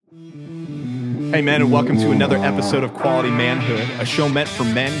Hey, men, and welcome to another episode of Quality Manhood, a show meant for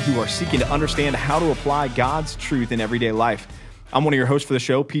men who are seeking to understand how to apply God's truth in everyday life. I'm one of your hosts for the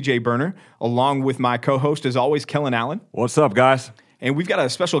show, PJ Berner, along with my co-host, as always, Kellen Allen. What's up, guys? And we've got a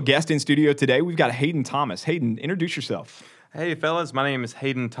special guest in studio today. We've got Hayden Thomas. Hayden, introduce yourself. Hey, fellas. My name is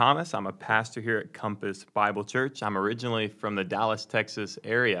Hayden Thomas. I'm a pastor here at Compass Bible Church. I'm originally from the Dallas, Texas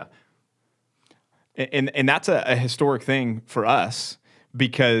area. And that's a historic thing for us,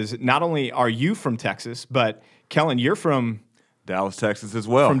 because not only are you from Texas, but Kellen, you're from Dallas, Texas as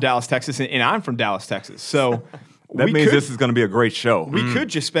well. From Dallas, Texas, and I'm from Dallas, Texas. So that means this is going to be a great show. We could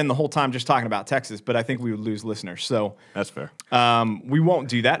just spend the whole time just talking about Texas, but I think we would lose listeners. So that's fair. We won't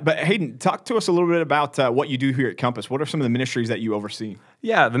do that. But Hayden, talk to us a little bit about what you do here at Compass. What are some of the ministries that you oversee?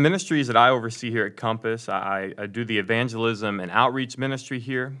 Yeah, the ministries that I oversee here at Compass, I do the evangelism and outreach ministry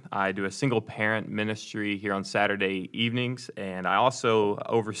here. I do a single parent ministry here on Saturday evenings, and I also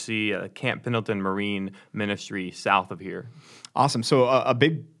oversee a Camp Pendleton Marine ministry south of here. Awesome. So a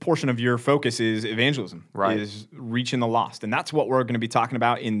big portion of your focus is evangelism, right? Is reaching the lost. And that's what we're going to be talking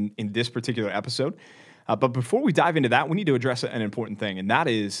about in this particular episode. But before we dive into that, we need to address an important thing. And that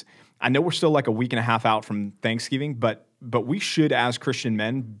is, I know we're still like a week and a half out from Thanksgiving, but we should, as Christian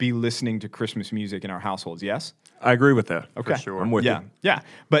men, be listening to Christmas music in our households, yes? I agree with that. Okay. For sure. I'm with you. Yeah.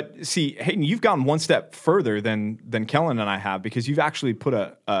 But see, Hayden, you've gone one step further than Kellen and I have, because you've actually put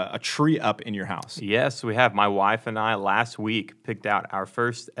a tree up in your house. Yes, we have. My wife and I last week picked out our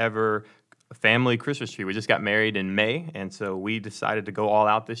first ever family Christmas tree. We just got married in May, and so we decided to go all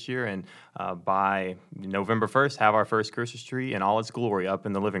out this year, and by November 1st, have our first Christmas tree in all its glory up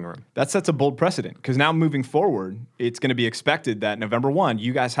in the living room. That sets a bold precedent, because now moving forward, it's going to be expected that November 1,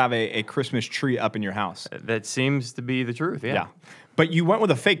 you guys have a Christmas tree up in your house. That seems to be the truth, yeah. But you went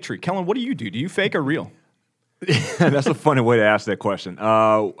with a fake tree. Kellen, what do you do? Do you fake or real? That's a funny way to ask that question.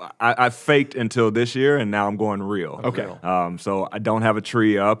 I faked until this year, and now I'm going real. Okay. So I don't have a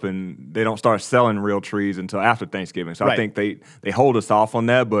tree up, and they don't start selling real trees until after Thanksgiving. So Right. I think they hold us off on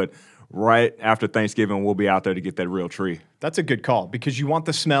that, but right after Thanksgiving, we'll be out there to get that real tree. That's a good call, because you want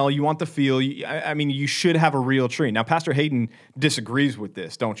the smell, you want the feel. I mean, you should have a real tree. Now, Pastor Hayden disagrees with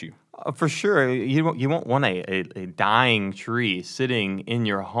this, don't you? For sure. You won't want a dying tree sitting in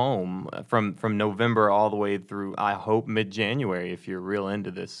your home from November all the way through, I hope, mid-January, if you're real into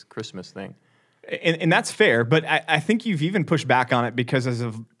this Christmas thing. And that's fair, but I think you've even pushed back on it, because as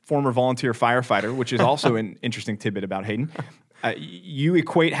a former volunteer firefighter, which is also an interesting tidbit about Hayden, you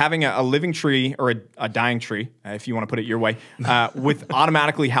equate having a living tree or a dying tree, if you want to put it your way, with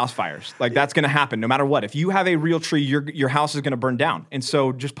automatically house fires. Like, that's going to happen no matter what. If you have a real tree, your house is going to burn down. And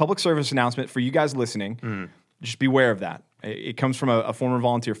so, just public service announcement for you guys listening, just beware of that. It comes from a former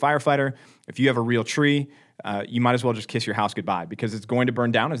volunteer firefighter. If you have a real tree, you might as well just kiss your house goodbye, because it's going to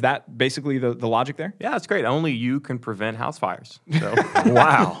burn down. Is that basically the logic there? Yeah, that's great. Only you can prevent house fires. So.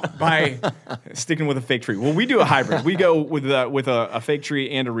 Wow. By sticking with a fake tree. Well, we do a hybrid. We go with a fake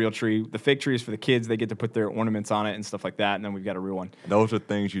tree and a real tree. The fake tree is for the kids. They get to put their ornaments on it and stuff like that, and then we've got a real one. Those are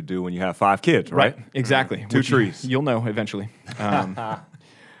things you do when you have 5 kids, right? Exactly. Two trees. You'll know eventually.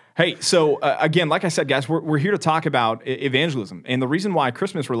 Hey, so again, like I said, guys, we're here to talk about evangelism. And the reason why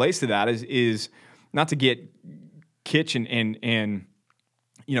Christmas relates to that is not to get kitsch and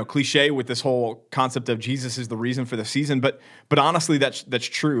cliche with this whole concept of Jesus is the reason for the season, but honestly, that's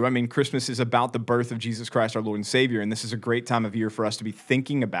true. I mean, Christmas is about the birth of Jesus Christ, our Lord and Savior, and this is a great time of year for us to be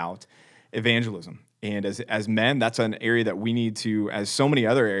thinking about evangelism. And as men, that's an area that we need to, as so many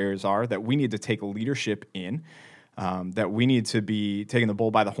other areas are, that we need to take leadership in. That we need to be taking the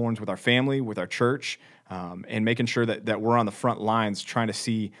bull by the horns with our family, with our church, and making sure that we're on the front lines trying to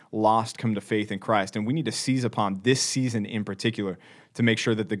see lost come to faith in Christ. And we need to seize upon this season in particular to make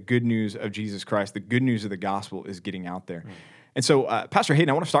sure that the good news of Jesus Christ, the good news of the gospel, is getting out there. And so, Pastor Hayden,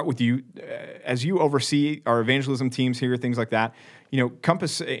 I want to start with you. As you oversee our evangelism teams here, things like that,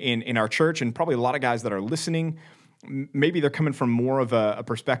 Compass in our church, and probably a lot of guys that are listening, maybe they're coming from more of a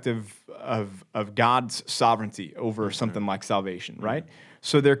perspective of God's sovereignty over something like salvation, right?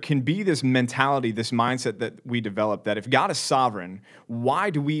 So there can be this mentality, this mindset that we develop that if God is sovereign,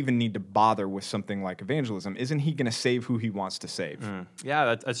 why do we even need to bother with something like evangelism? Isn't he going to save who he wants to save?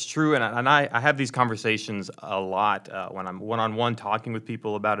 Yeah, that's true. And I have these conversations a lot when I'm one-on-one talking with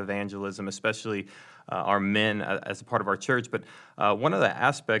people about evangelism, especially our men as a part of our church. But one of the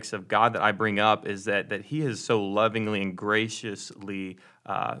aspects of God that I bring up is that he has so lovingly and graciously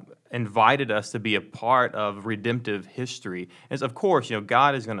invited us to be a part of redemptive history. And of course,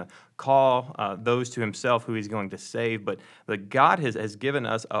 God is going to call those to Himself who He's going to save, but God has given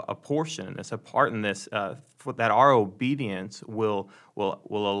us a portion in this, a part in this, that our obedience will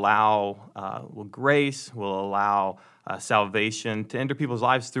allow will grace, will allow salvation to enter people's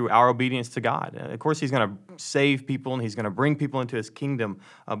lives through our obedience to God. Of course, He's going to save people and He's going to bring people into His kingdom.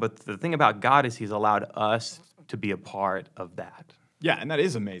 But the thing about God is He's allowed us to be a part of that. Yeah, and that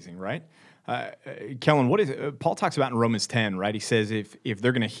is amazing, right? Kellen, what is Paul talks about in Romans 10, right? He says if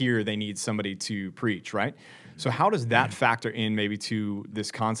they're going to hear, they need somebody to preach, right? So how does that factor in maybe to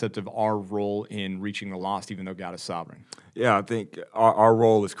this concept of our role in reaching the lost, even though God is sovereign? Yeah, I think our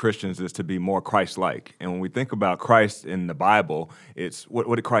role as Christians is to be more Christ-like. And when we think about Christ in the Bible, it's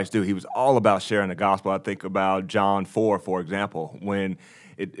what did Christ do? He was all about sharing the gospel. I think about John 4, for example, when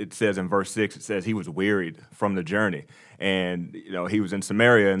it says in verse 6, it says he was wearied from the journey. And he was in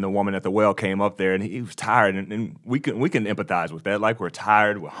Samaria, and the woman at the well came up there, and he was tired. And we can empathize with that. Like, we're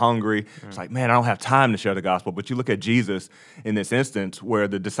tired, we're hungry. It's like, man, I don't have time to share the gospel. But you look at Jesus in this instance where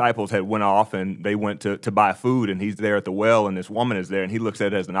the disciples had went off and they went to buy food, and he's there at the well, and this woman is there, and he looks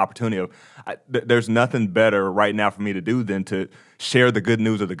at it as an opportunity of, there's nothing better right now for me to do than to share the good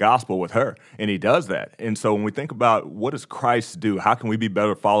news of the gospel with her. And he does that. And so when we think about what does Christ do, how can we be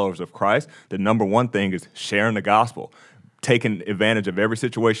better followers of Christ, the number one thing is sharing the gospel. Taking advantage of every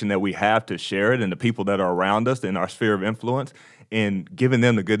situation that we have to share it and the people that are around us in our sphere of influence and giving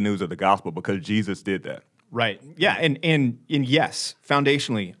them the good news of the gospel because Jesus did that. Right. Yeah. And yes,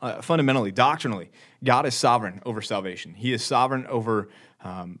 foundationally, fundamentally, doctrinally, God is sovereign over salvation. He is sovereign over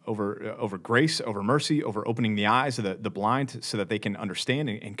grace, over mercy, over opening the eyes of the blind so that they can understand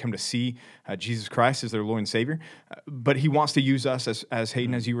and come to see Jesus Christ as their Lord and Savior. But He wants to use us, as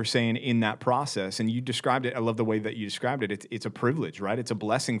Hayden, as you were saying, in that process. And you described it. I love the way that you described it. It's a privilege, right? It's a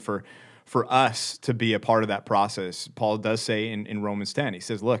blessing for us to be a part of that process. Paul does say in Romans 10, he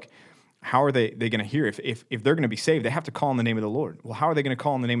says, look, how are they going to hear? If they're going to be saved, they have to call on the name of the Lord. Well, how are they going to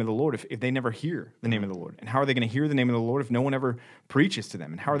call on the name of the Lord if they never hear the name of the Lord? And how are they going to hear the name of the Lord if no one ever preaches to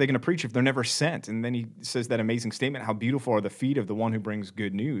them? And how are they going to preach if they're never sent? And then he says that amazing statement, how beautiful are the feet of the one who brings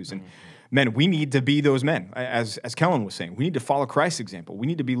good news. And men, we need to be those men. As Kellen was saying, we need to follow Christ's example. We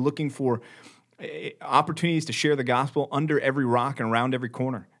need to be looking for opportunities to share the gospel under every rock and around every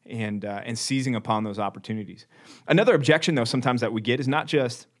corner and seizing upon those opportunities. Another objection, though, sometimes that we get is not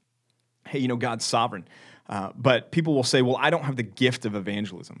just, hey, God's sovereign. But people will say, well, I don't have the gift of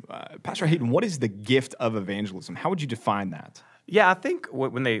evangelism. Pastor Hayden, what is the gift of evangelism? How would you define that? Yeah, I think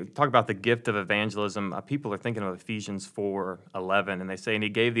when they talk about the gift of evangelism, people are thinking of Ephesians 4:11, and they say, and He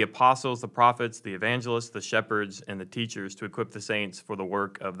gave the apostles, the prophets, the evangelists, the shepherds, and the teachers to equip the saints for the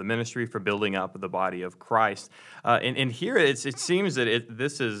work of the ministry, for building up the body of Christ. And here it seems that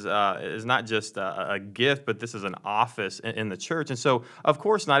this is not just a gift, but this is an office in the church. And so, of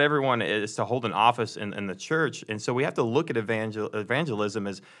course, not everyone is to hold an office in the church. And so we have to look at evangelism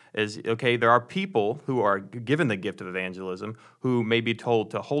as okay, there are people who are given the gift of evangelism who may be told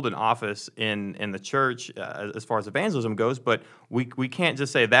to hold an office in the church as far as evangelism goes, but we can't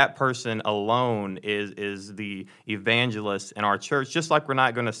just say that person alone is the evangelist in our church, just like we're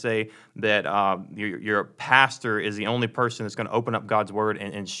not going to say that your pastor is the only person that's going to open up God's word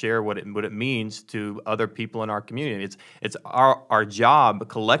and share what it means to other people in our community. It's our job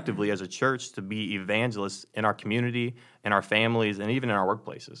collectively as a church to be evangelists in our community, in our families, and even in our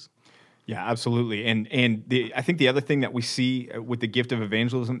workplaces. Yeah, absolutely. And I think the other thing that we see with the gift of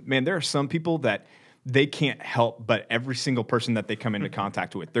evangelism, man, there are some people that they can't help but every single person that they come into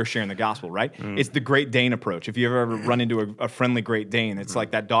contact with, they're sharing the gospel, right? It's the Great Dane approach. If you ever run into a friendly Great Dane, it's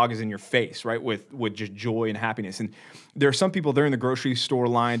like that dog is in your face, right, with just joy and happiness. And there are some people, they're in the grocery store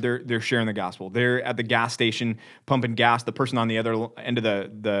line, they're sharing the gospel. They're at the gas station pumping gas. The person on the other end of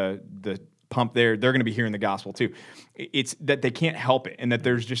the pump there, they're going to be hearing the gospel too. It's that they can't help it, and that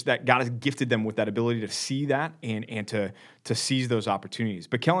there's just that God has gifted them with that ability to see that and to seize those opportunities.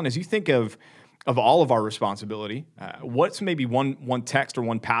 But Kellen, as you think of all of our responsibility, what's maybe one text or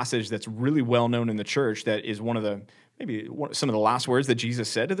one passage that's really well known in the church that is some of the last words that Jesus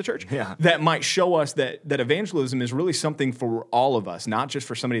said to the church that might show us that evangelism is really something for all of us, not just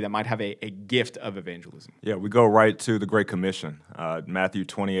for somebody that might have a gift of evangelism? Yeah, we go right to the Great Commission, Matthew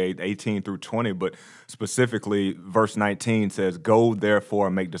 28:18 through 20, but specifically verse 19 says, "Go therefore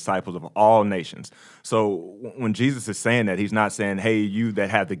and make disciples of all nations." So when Jesus is saying that, he's not saying, hey, you that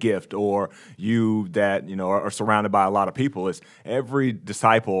have the gift or you that are surrounded by a lot of people. It's every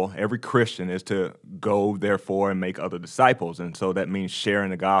disciple, every Christian is to go therefore and make other disciples. And so that means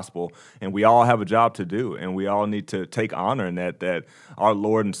sharing the gospel. And we all have a job to do, and we all need to take honor in that our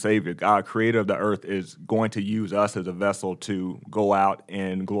Lord and Savior, God, creator of the earth, is going to use us as a vessel to go out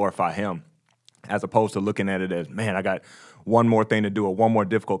and glorify him, as opposed to looking at it as, man, I got one more thing to do or one more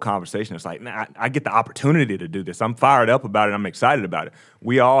difficult conversation. It's like, man, I get the opportunity to do this. I'm fired up about it. I'm excited about it.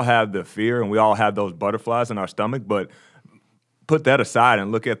 We all have the fear and we all have those butterflies in our stomach, but put that aside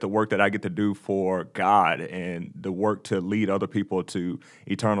and look at the work that I get to do for God, and the work to lead other people to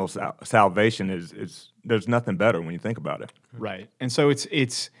eternal salvation is there's nothing better when you think about it. Right. And so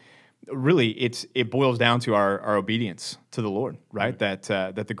it's really it boils down to our obedience to the Lord, right?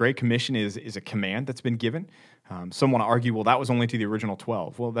 Mm-hmm. That the Great Commission is a command that's been given. Some want to argue, well, that was only to the original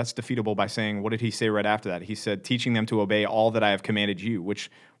 12. Well, that's defeatable by saying, what did he say right after that? He said, teaching them to obey all that I have commanded you, which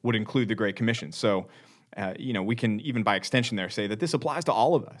would include the Great Commission. So, we can even by extension there say that this applies to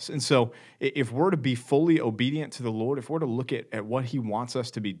all of us. And so if we're to be fully obedient to the Lord, if we're to look at what he wants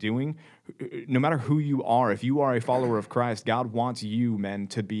us to be doing, no matter who you are, if you are a follower of Christ, God wants you, men,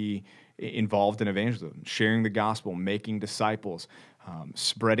 to be involved in evangelism, sharing the gospel, making disciples,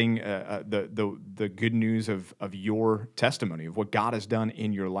 spreading the good news of your testimony, of what God has done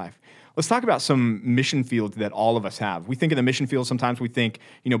in your life. Let's talk about some mission fields that all of us have. We think of the mission field, sometimes we think,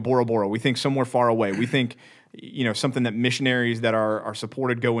 Bora Bora. We think somewhere far away. We think, something that missionaries that are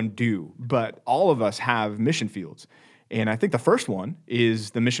supported go and do. But all of us have mission fields. And I think the first one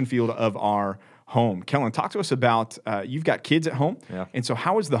is the mission field of our home. Kellen, talk to us about, you've got kids at home. Yeah. And so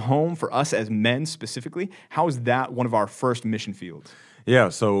how is the home for us as men specifically, how is that one of our first mission fields? Yeah,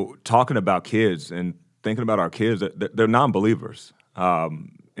 so talking about kids and thinking about our kids, they're non-believers,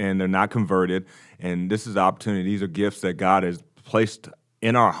 and they're not converted. And this is the opportunity. These are gifts that God has placed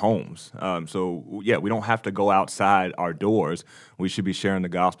in our homes. We don't have to go outside our doors. We should be sharing the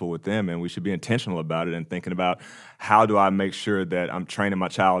gospel with them, and we should be intentional about it and thinking about, how do I make sure that I'm training my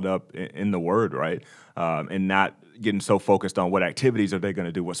child up in the Word, right? And not getting so focused on what activities are they going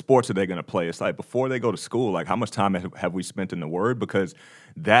to do, what sports are they going to play. It's like, before they go to school, like, how much time have we spent in the Word? Because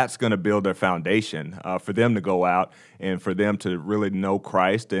that's going to build their foundation for them to go out and for them to really know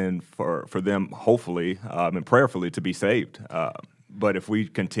Christ, and for them, hopefully and prayerfully, to be saved. But if we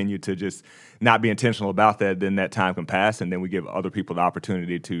continue to just not be intentional about that, then that time can pass, and then we give other people the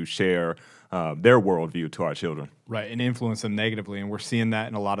opportunity to share their worldview to our children. Right, and influence them negatively. And we're seeing that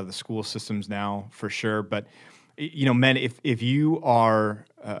in a lot of the school systems now, for sure. But, men, if you are,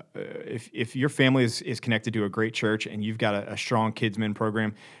 if your family is connected to a great church and you've got a strong kids men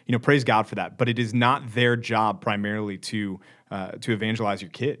program, praise God for that. But it is not their job primarily to evangelize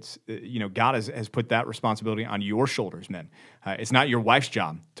your kids. God has put that responsibility on your shoulders, men. It's not your wife's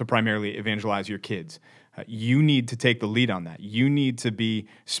job to primarily evangelize your kids. You need to take the lead on that. You need to be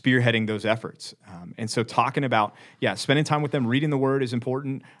spearheading those efforts. And so talking about, spending time with them, reading the Word is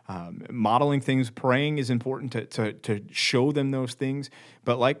important. Modeling things, praying is important to show them those things.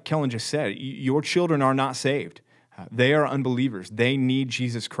 But like Kellen just said, your children are not saved. They are unbelievers. They need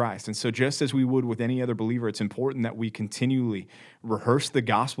Jesus Christ. And so just as we would with any other believer, it's important that we continually rehearse the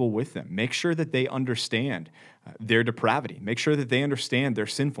gospel with them. Make sure that they understand their depravity. Make sure that they understand their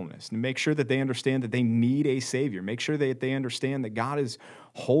sinfulness. And make sure that they understand that they need a Savior. Make sure that they understand that God is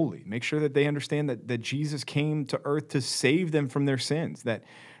holy. Make sure that they understand that Jesus came to earth to save them from their sins,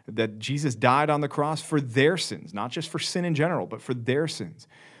 that Jesus died on the cross for their sins, not just for sin in general, but for their sins.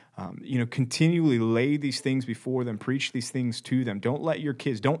 Continually lay these things before them, preach these things to them. Don't let your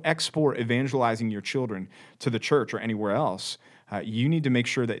kids, don't export evangelizing your children to the church or anywhere else. You need to make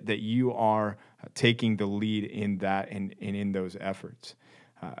sure that you are taking the lead in that and in those efforts.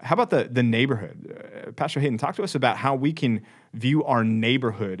 How about the neighborhood? Pastor Hayden, talk to us about how we can view our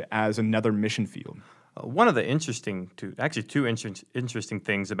neighborhood as another mission field. One of the two interesting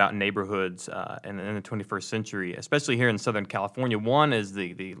things about neighborhoods in the 21st century, especially here in Southern California. One is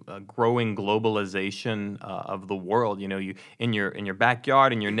the growing globalization of the world. You in your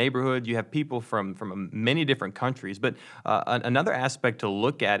backyard, in your neighborhood, you have people from many different countries. But another aspect to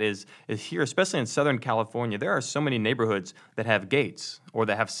look at is here, especially in Southern California, there are so many neighborhoods that have gates or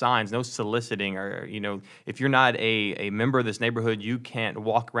that have signs, no soliciting, or if you're not a member of this neighborhood, you can't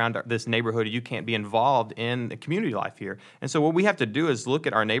walk around this neighborhood, you can't be involved in the community life here. And so what we have to do is look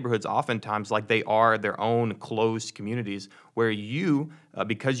at our neighborhoods oftentimes like they are their own closed communities, where you,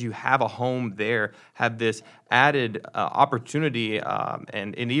 because you have a home there, have this added opportunity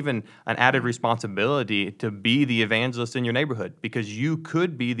and even an added responsibility to be the evangelist in your neighborhood, because you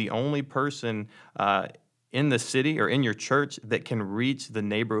could be the only person in the city or in your church that can reach the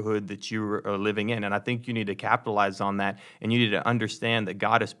neighborhood that you are living in. And I think you need to capitalize on that, and you need to understand that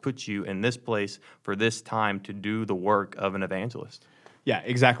God has put you in this place for this time to do the work of an evangelist. Yeah,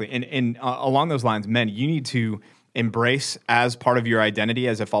 exactly. And along those lines, men, you need to embrace as part of your identity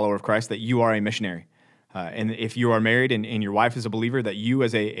as a follower of Christ that you are a missionary. And if you are married and your wife is a believer, that you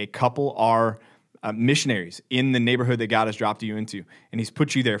as a couple are missionaries in the neighborhood that God has dropped you into. And he's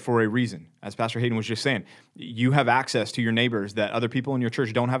put you there for a reason. As Pastor Hayden was just saying, you have access to your neighbors that other people in your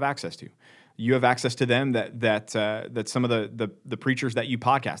church don't have access to. You have access to them that some of the preachers that you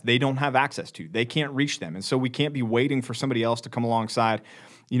podcast, they don't have access to. They can't reach them. And so we can't be waiting for somebody else to come alongside,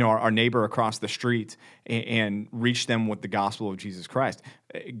 our neighbor across the street and reach them with the gospel of Jesus Christ.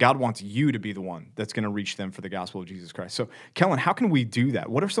 God wants you to be the one that's going to reach them for the gospel of Jesus Christ. So, Kellen, how can we do that?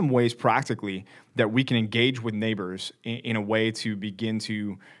 What are some ways practically that we can engage with neighbors in a way to begin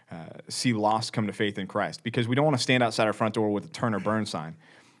to see lost come to faith in Christ? Because we don't want to stand outside our front door with a turn or burn sign.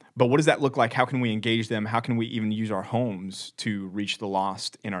 But what does that look like? How can we engage them? How can we even use our homes to reach the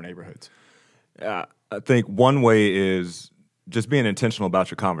lost in our neighborhoods? I think one way is just being intentional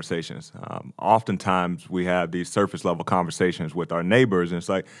about your conversations. Oftentimes we have these surface level conversations with our neighbors, and it's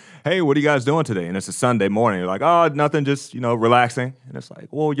like, hey, what are you guys doing today? And it's a Sunday morning. You're like, oh, nothing, just, relaxing. And it's like,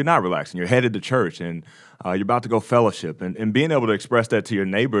 well, you're not relaxing. You're headed to church, and you're about to go fellowship. And being able to express that to your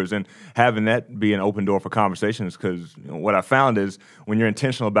neighbors and having that be an open door for conversations, because what I found is when you're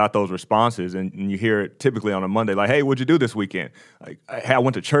intentional about those responses and you hear it typically on a Monday, like, hey, what'd you do this weekend? Like, hey, I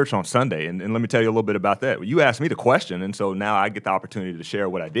went to church on Sunday, and let me tell you a little bit about that. Well, you asked me the question, and so now I get the opportunity to share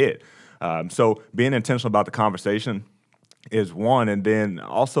what I did. So being intentional about the conversation is one, and then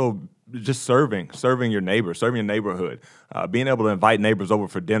also just serving your neighbors, serving your neighborhood, being able to invite neighbors over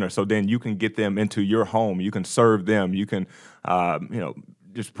for dinner, so then you can get them into your home, you can serve them, you can,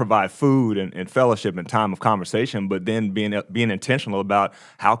 just provide food and fellowship and time of conversation, but then being intentional about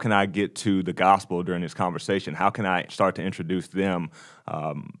how can I get to the gospel during this conversation? How can I start to introduce them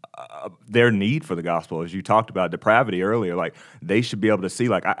their need for the gospel? As you talked about depravity earlier, like they should be able to see,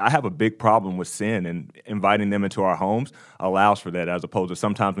 like I have a big problem with sin, and inviting them into our homes allows for that, as opposed to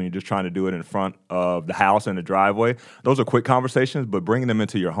sometimes when you're just trying to do it in front of the house in the driveway. Those are quick conversations, but bringing them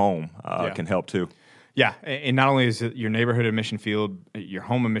into your home can help too. Yeah, and not only is your neighborhood a mission field, your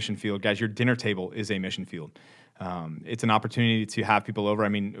home a mission field, guys, your dinner table is a mission field. It's an opportunity to have people over. I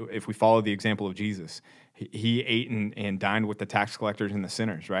mean, if we follow the example of Jesus, he ate and dined with the tax collectors and the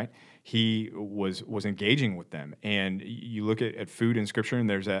sinners, right? He was engaging with them. And you look at food in Scripture, and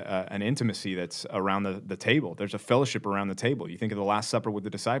there's an intimacy that's around the table. There's a fellowship around the table. You think of the Last Supper with the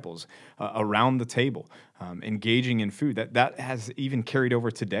disciples, around the table, engaging in food. That has even carried over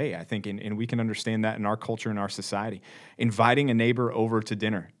today, I think, and we can understand that in our culture and our society. Inviting a neighbor over to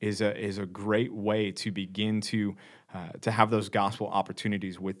dinner is a great way to begin to have those gospel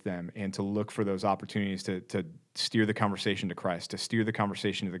opportunities with them, and to look for those opportunities to steer the conversation to Christ, to steer the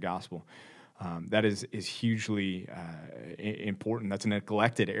conversation to the gospel. That is hugely important. That's a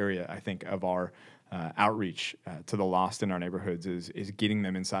neglected area, I think, of our outreach to the lost in our neighborhoods is getting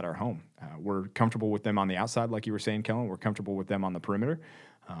them inside our home. We're comfortable with them on the outside, like you were saying, Kellen. We're comfortable with them on the perimeter,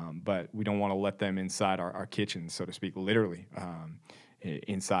 but we don't want to let them inside our kitchens, so to speak, literally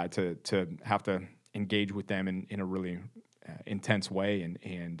inside to have to engage with them in a really intense way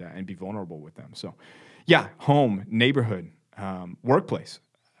and be vulnerable with them. So, yeah, home, neighborhood, workplace.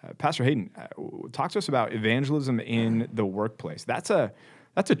 Pastor Hayden, talk to us about evangelism in the workplace. That's a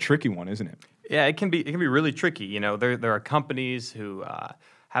tricky one, isn't it? Yeah, it can be really tricky. There are companies who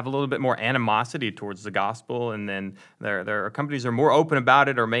have a little bit more animosity towards the gospel, and then there are companies that are more open about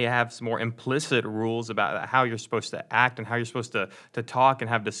it, or may have some more implicit rules about how you're supposed to act and how you're supposed to talk and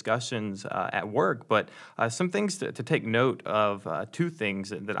have discussions at work. But some things to take note of, two things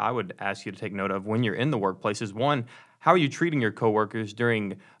that I would ask you to take note of when you're in the workplace is, one, how are you treating your coworkers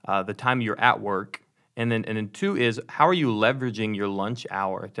during the time you're at work? And then two is, how are you leveraging your lunch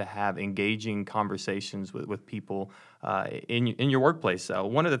hour to have engaging conversations with people in your workplace?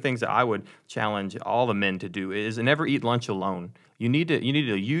 One of the things that I would challenge all the men to do is never eat lunch alone. You need to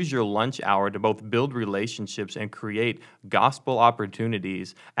use your lunch hour to both build relationships and create gospel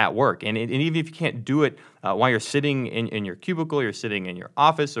opportunities at work. And even if you can't do it while you're sitting in your cubicle, you're sitting in your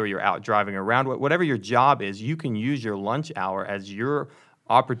office, or you're out driving around, whatever your job is, you can use your lunch hour as your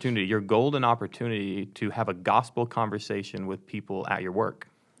opportunity, your golden opportunity to have a gospel conversation with people at your work.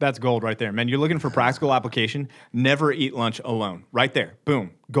 That's gold right there, man. You're looking for practical application. Never eat lunch alone. Right there.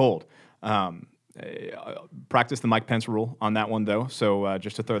 Boom. Gold. Practice the Mike Pence rule on that one, though. So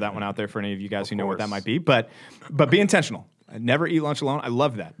just to throw that one out there for any of you guys who know what that might be. But be intentional. Never eat lunch alone. I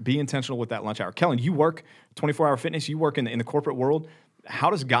love that. Be intentional with that lunch hour. Kellen, you work 24 Hour Fitness, you work in the corporate world.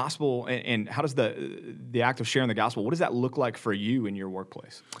 How does gospel and how does the act of sharing the gospel, what does that look like for you in your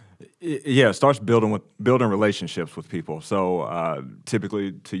workplace? Yeah, it starts building relationships with people. So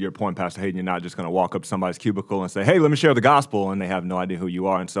typically, to your point, Pastor Hayden, you're not just going to walk up to somebody's cubicle and say, "Hey, let me share the gospel," and they have no idea who you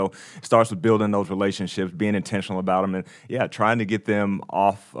are. And so it starts with building those relationships, being intentional about them, and trying to get them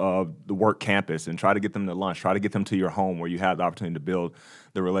off of the work campus and try to get them to lunch, try to get them to your home where you have the opportunity to build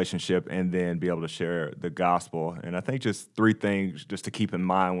the relationship and then be able to share the gospel. And I think just 3 things just to keep in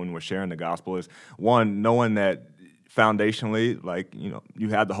mind when we're sharing the gospel is, one, knowing that foundationally, like, you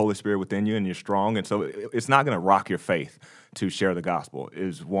have the Holy Spirit within you and you're strong. And so it's not going to rock your faith to share the gospel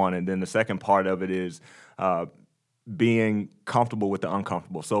is one. And then the second part of it is being comfortable with the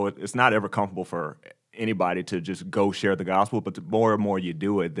uncomfortable. So it's not ever comfortable for anybody to just go share the gospel, but the more and more you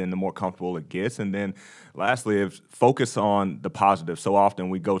do it, then the more comfortable it gets. And then lastly, focus on the positive. So often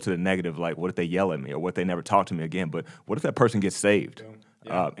we go to the negative, like, what if they yell at me or what if they never talk to me again? But what if that person gets saved?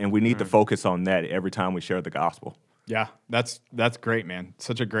 And we need to focus on that every time we share the gospel. Yeah, that's great, man.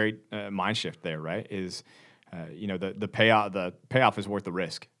 Such a great mind shift there, right? Is the payoff is worth the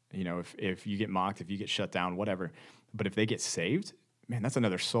risk. If you get mocked, if you get shut down, whatever. But if they get saved, man, that's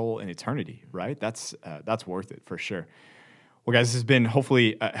another soul in eternity, right? That's worth it for sure. Well, guys, this has been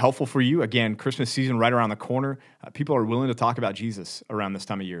hopefully helpful for you. Again, Christmas season right around the corner. People are willing to talk about Jesus around this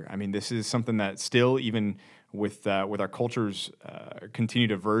time of year. I mean, this is something that still, even with our culture's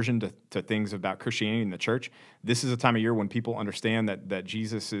continued aversion to things about Christianity and the church, this is a time of year when people understand that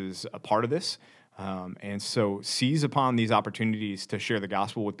Jesus is a part of this. And so seize upon these opportunities to share the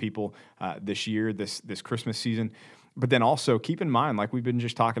gospel with people this year, this Christmas season. But then also keep in mind, like we've been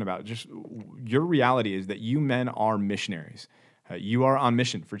just talking about, just your reality is that you men are missionaries. You are on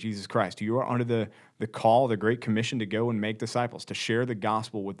mission for Jesus Christ. You are under the call, the Great Commission to go and make disciples, to share the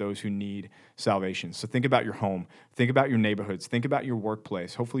gospel with those who need salvation. So think about your home. Think about your neighborhoods. Think about your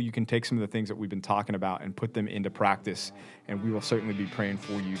workplace. Hopefully you can take some of the things that we've been talking about and put them into practice. And we will certainly be praying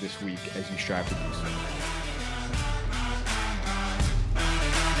for you this week as you strive to do so.